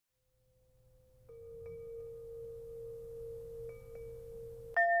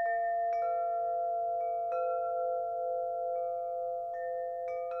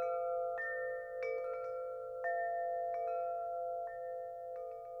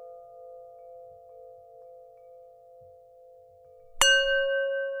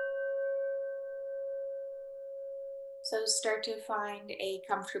So start to find a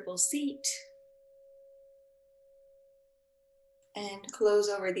comfortable seat and close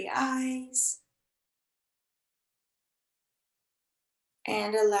over the eyes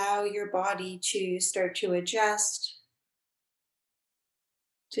and allow your body to start to adjust.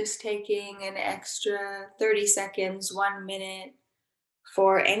 Just taking an extra 30 seconds, 1 minute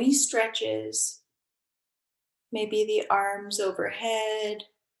for any stretches, maybe the arms overhead,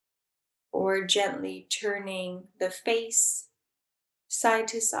 or gently turning the face side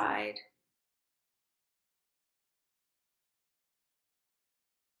to side.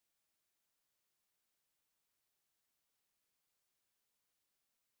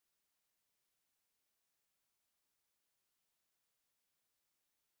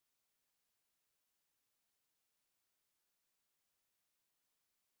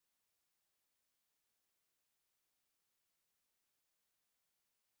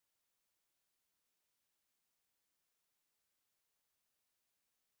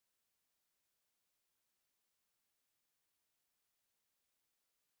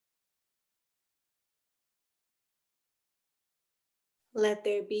 Let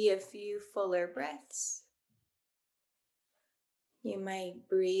there be a few fuller breaths. You might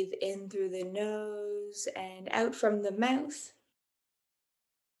breathe in through the nose and out from the mouth.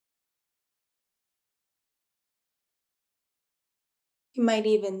 You might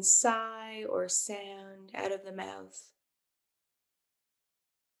even sigh or sound out of the mouth,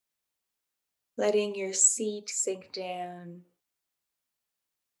 letting your seat sink down,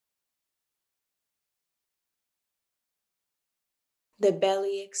 the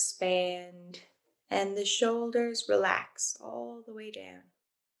belly expand, and the shoulders relax all the way down.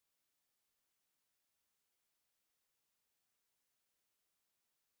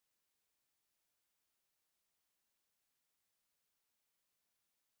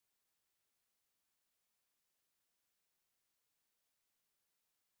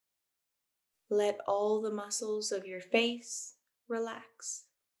 Let all the muscles of your face relax,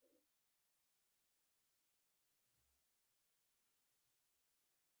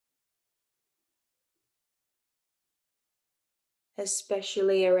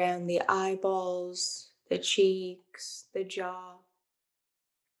 especially around the eyeballs, the cheeks, the jaw.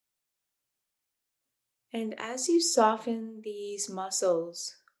 And as you soften these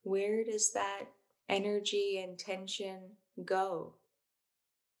muscles, where does that energy and tension go?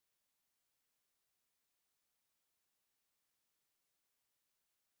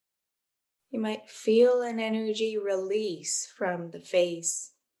 You might feel an energy release from the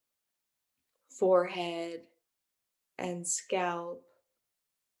face, forehead, and scalp,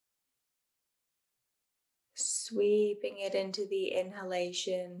 sweeping it into the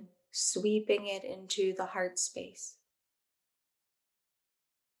inhalation, sweeping it into the heart space.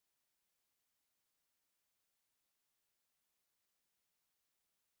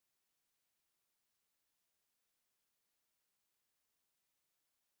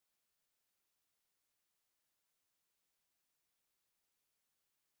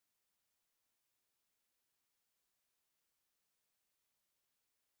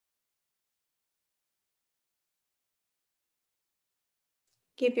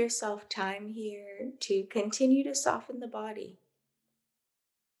 Give yourself time here to continue to soften the body,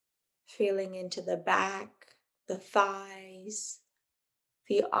 feeling into the back, the thighs,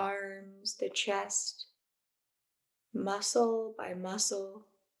 the arms, the chest, muscle by muscle,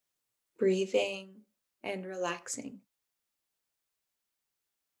 breathing and relaxing.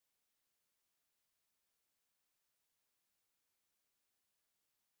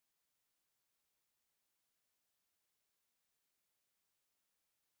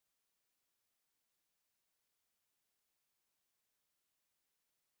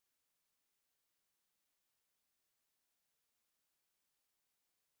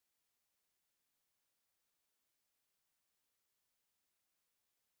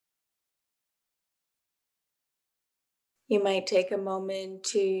 You might take a moment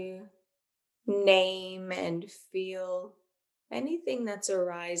to name and feel anything that's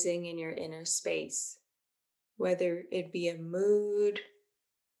arising in your inner space, whether it be a mood,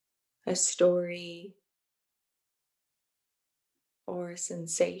 a story, or a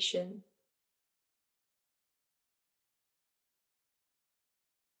sensation.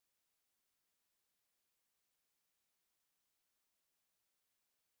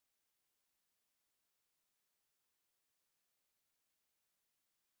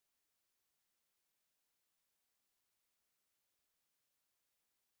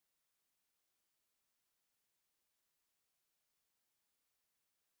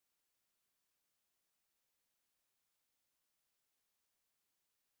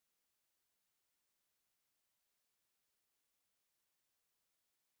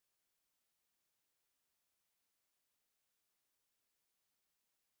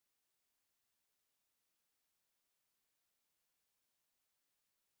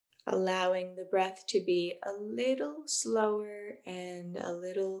 allowing the breath to be a little slower and a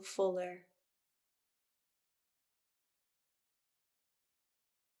little fuller,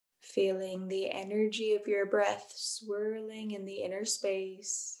 feeling the energy of your breath swirling in the inner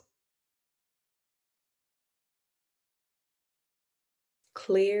space,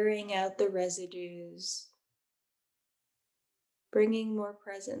 clearing out the residues, bringing more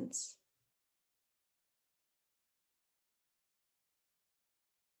presence.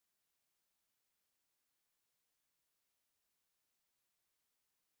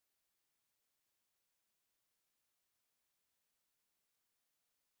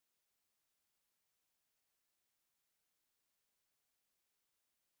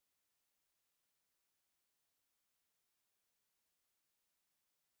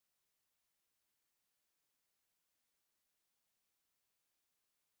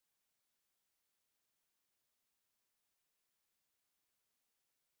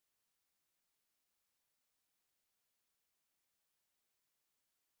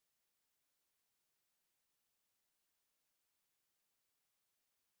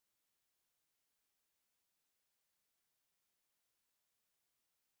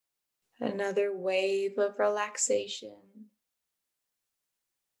 Another wave of relaxation.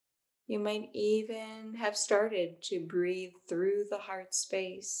 You might even have started to breathe through the heart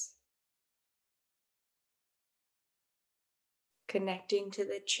space, connecting to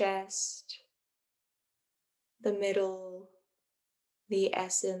the chest, the middle, the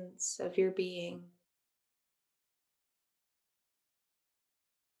essence of your being,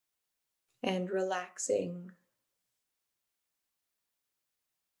 and relaxing.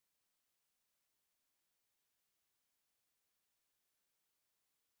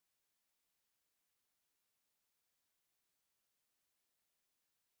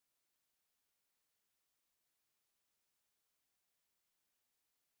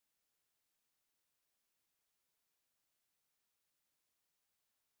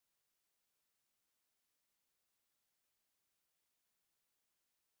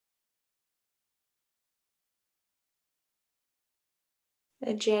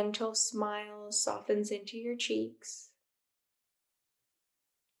 A gentle smile softens into your cheeks,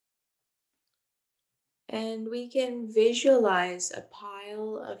 and we can visualize a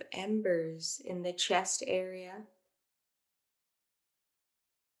pile of embers in the chest area.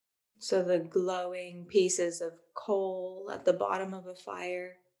 So, the glowing pieces of coal at the bottom of a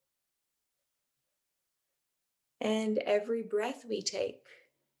fire. And every breath we take,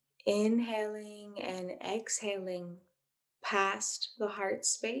 inhaling and exhaling past the heart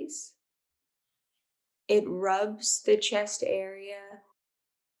space, it rubs the chest area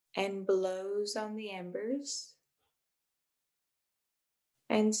and blows on the embers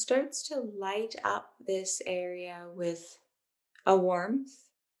and starts to light up this area with a warmth,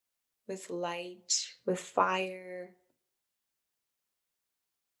 with light, with fire.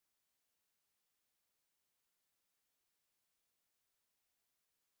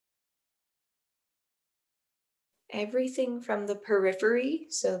 Everything from the periphery,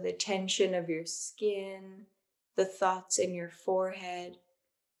 so the tension of your skin, the thoughts in your forehead,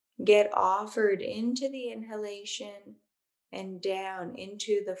 get offered into the inhalation and down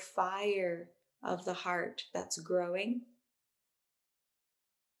into the fire of the heart that's growing.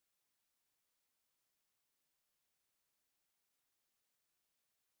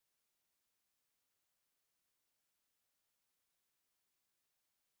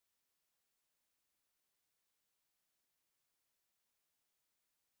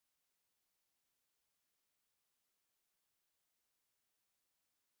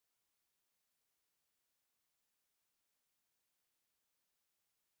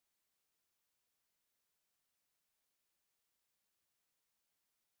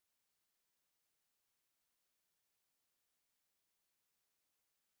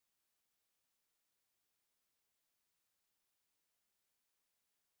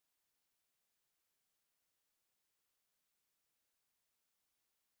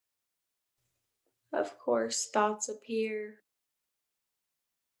 Of course, thoughts appear,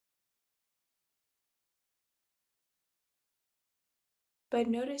 but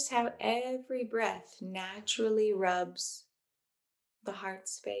notice how every breath naturally rubs the heart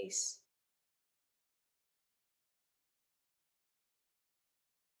space.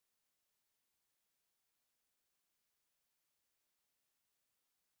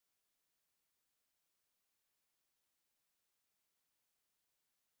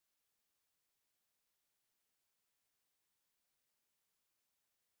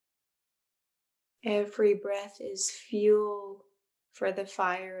 Every breath is fuel for the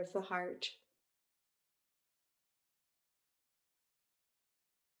fire of the heart.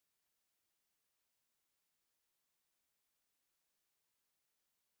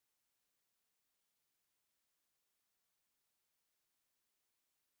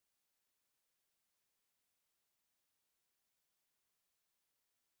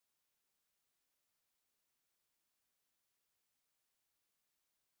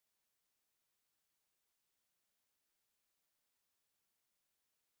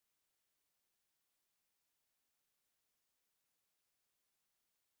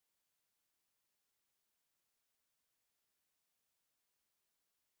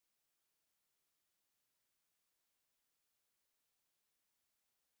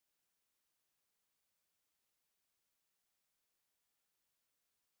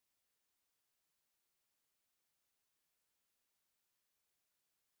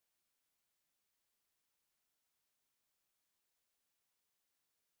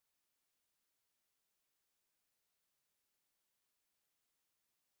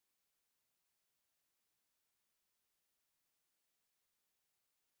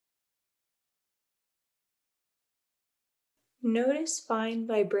 Notice fine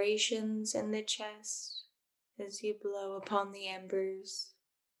vibrations in the chest as you blow upon the embers.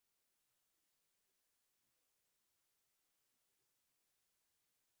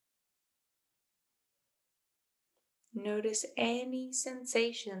 Notice any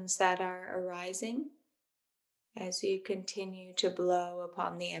sensations that are arising as you continue to blow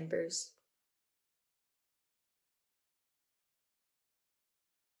upon the embers.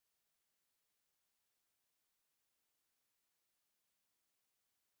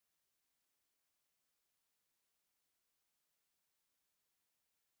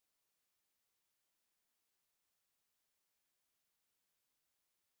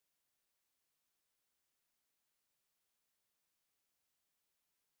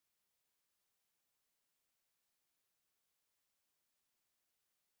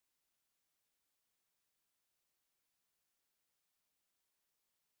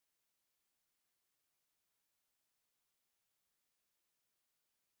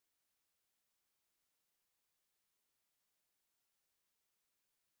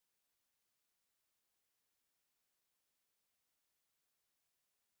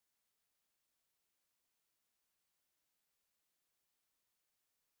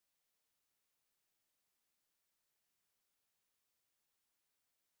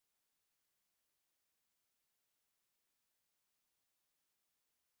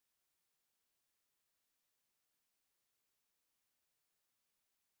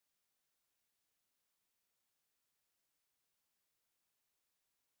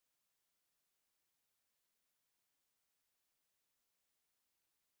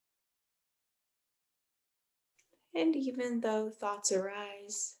 And even though thoughts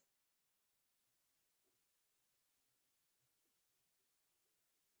arise,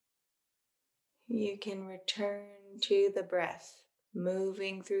 you can return to the breath,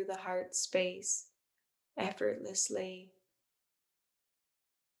 moving through the heart space effortlessly,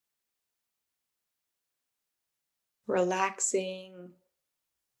 relaxing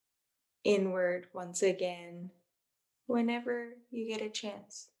inward once again whenever you get a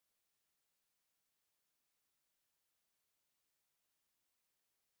chance.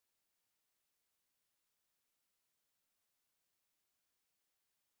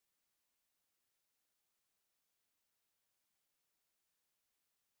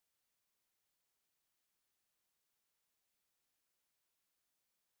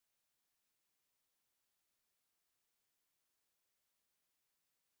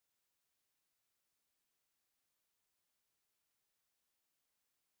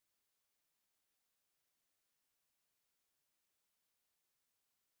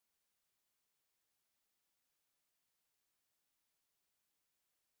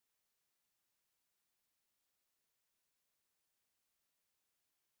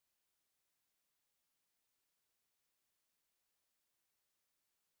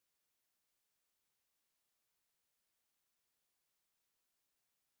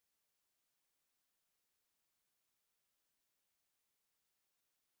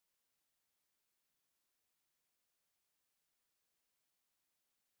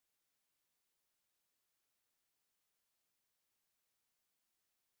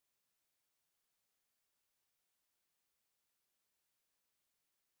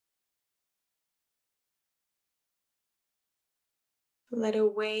 Let a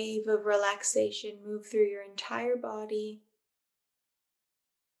wave of relaxation move through your entire body,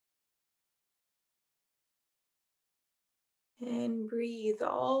 and breathe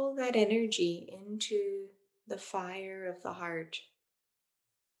all that energy into the fire of the heart,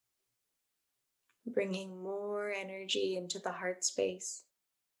 bringing more energy into the heart space.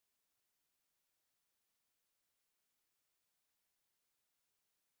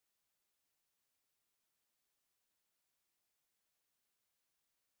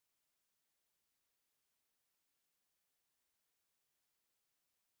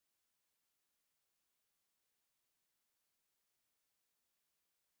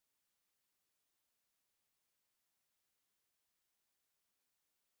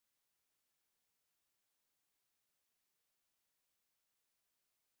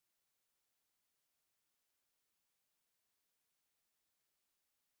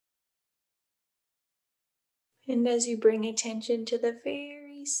 And as you bring attention to the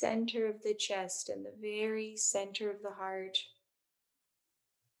very center of the chest and the very center of the heart,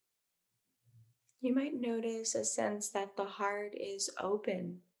 you might notice a sense that the heart is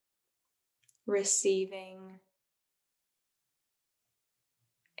open, receiving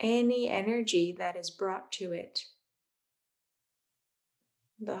any energy that is brought to it.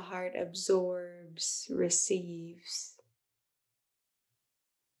 The heart absorbs, receives,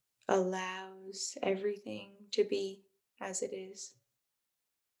 allows everything to be as it is.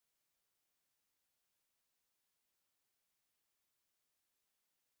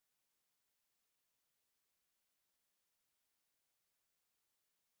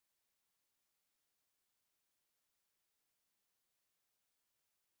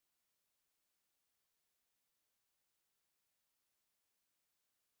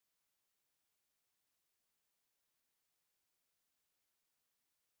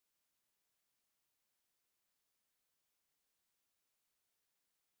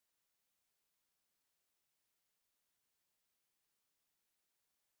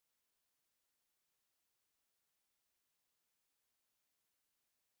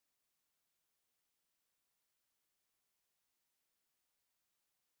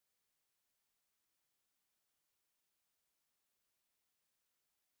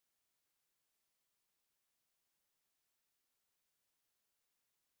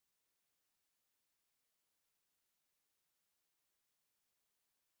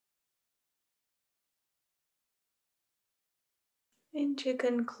 And to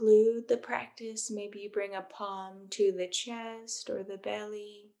conclude the practice, maybe bring a palm to the chest or the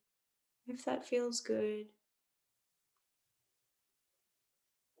belly, if that feels good.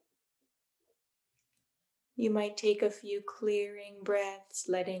 You might take a few clearing breaths,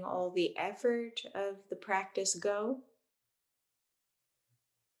 letting all the effort of the practice go.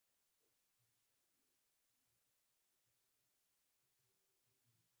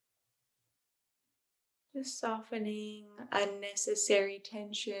 Just softening unnecessary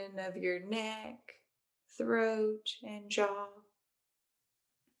tension of your neck, throat, and jaw.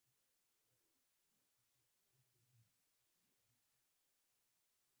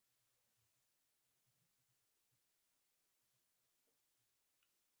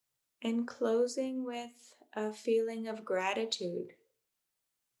 And closing with a feeling of gratitude.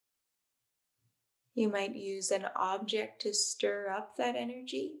 You might use an object to stir up that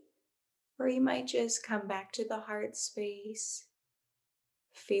energy, or you might just come back to the heart space,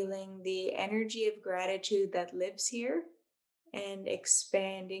 feeling the energy of gratitude that lives here and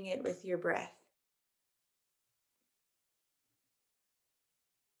expanding it with your breath.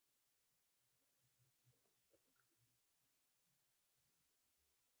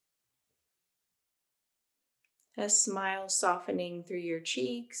 A smile softening through your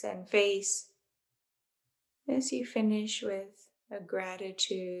cheeks and face as you finish with a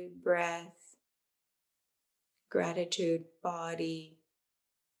gratitude breath, gratitude body,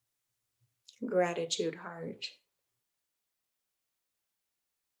 gratitude heart.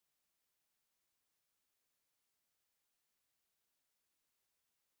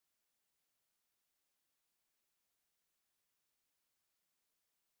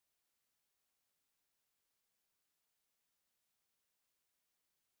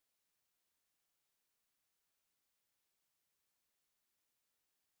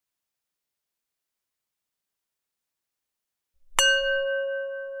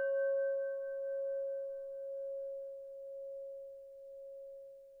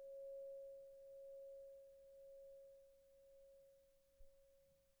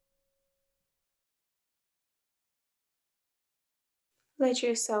 Let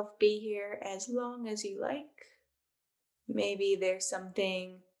yourself be here as long as you like. Maybe there's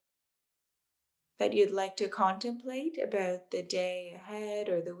something that you'd like to contemplate about the day ahead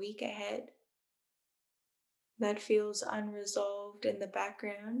or the week ahead that feels unresolved in the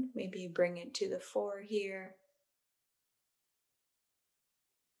background. Maybe bring it to the fore here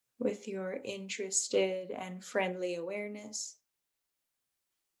with your interested and friendly awareness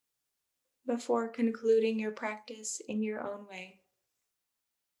before concluding your practice in your own way.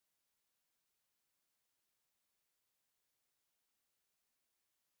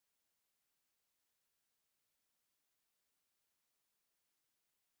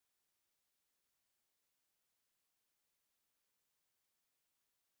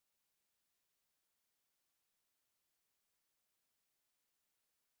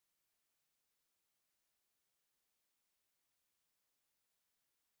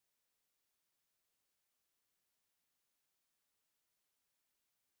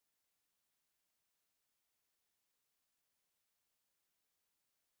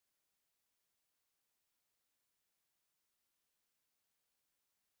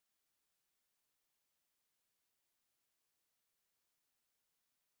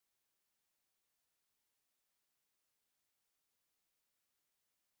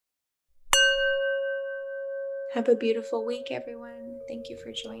 Have a beautiful week, everyone. Thank you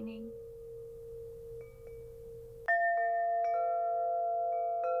for joining.